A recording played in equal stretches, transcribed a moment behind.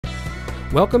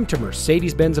Welcome to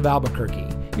Mercedes-Benz of Albuquerque,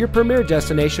 your premier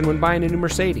destination when buying a new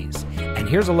Mercedes. And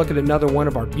here's a look at another one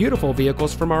of our beautiful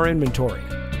vehicles from our inventory.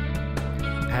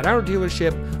 At our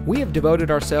dealership, we have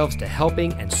devoted ourselves to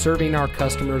helping and serving our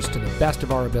customers to the best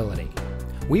of our ability.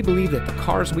 We believe that the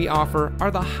cars we offer are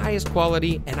the highest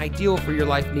quality and ideal for your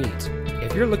life needs.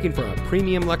 If you're looking for a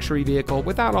premium luxury vehicle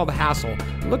without all the hassle,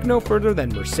 look no further than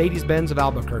Mercedes-Benz of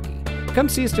Albuquerque. Come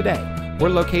see us today. We're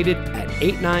located at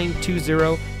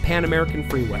 8920 Pan American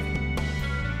Freeway.